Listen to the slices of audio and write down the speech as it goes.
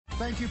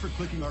Thank you for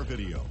clicking our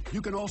video.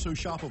 You can also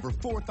shop over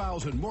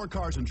 4,000 more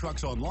cars and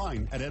trucks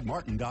online at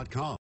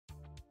edmartin.com.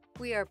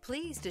 We are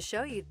pleased to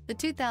show you the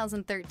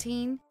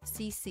 2013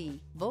 CC,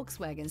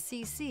 Volkswagen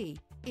CC.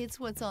 It's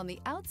what's on the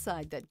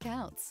outside that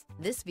counts.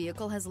 This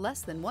vehicle has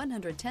less than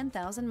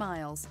 110,000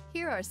 miles.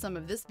 Here are some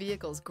of this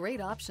vehicle's great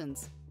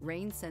options: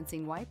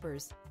 rain-sensing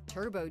wipers,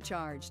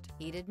 turbocharged,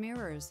 heated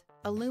mirrors,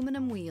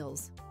 aluminum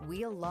wheels,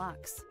 wheel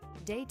locks,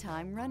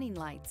 daytime running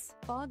lights,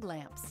 fog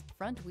lamps,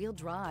 front-wheel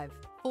drive,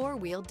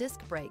 four-wheel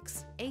disc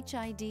brakes,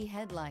 HID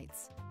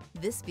headlights.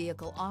 This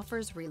vehicle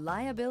offers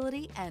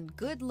reliability and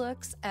good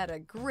looks at a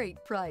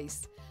great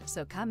price.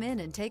 So come in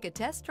and take a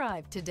test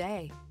drive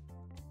today.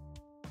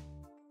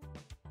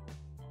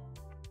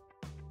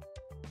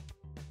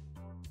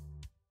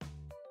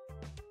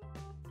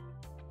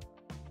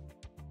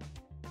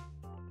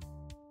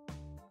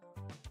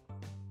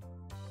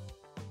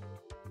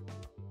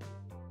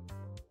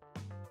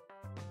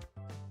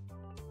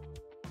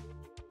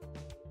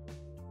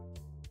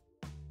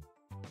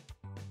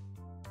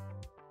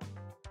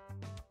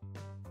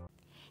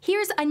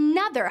 Here's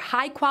another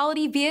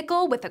high-quality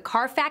vehicle with a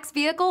Carfax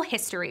Vehicle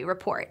History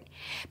Report.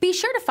 Be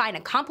sure to find a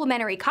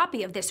complimentary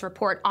copy of this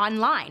report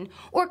online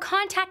or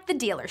contact the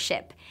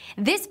dealership.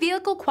 This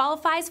vehicle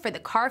qualifies for the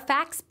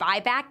Carfax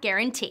Buyback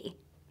Guarantee.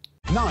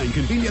 9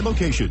 convenient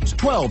locations,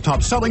 12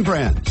 top-selling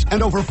brands,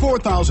 and over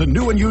 4,000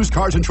 new and used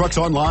cars and trucks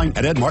online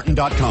at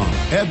edmartin.com.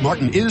 Ed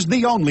Martin is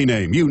the only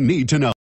name you need to know.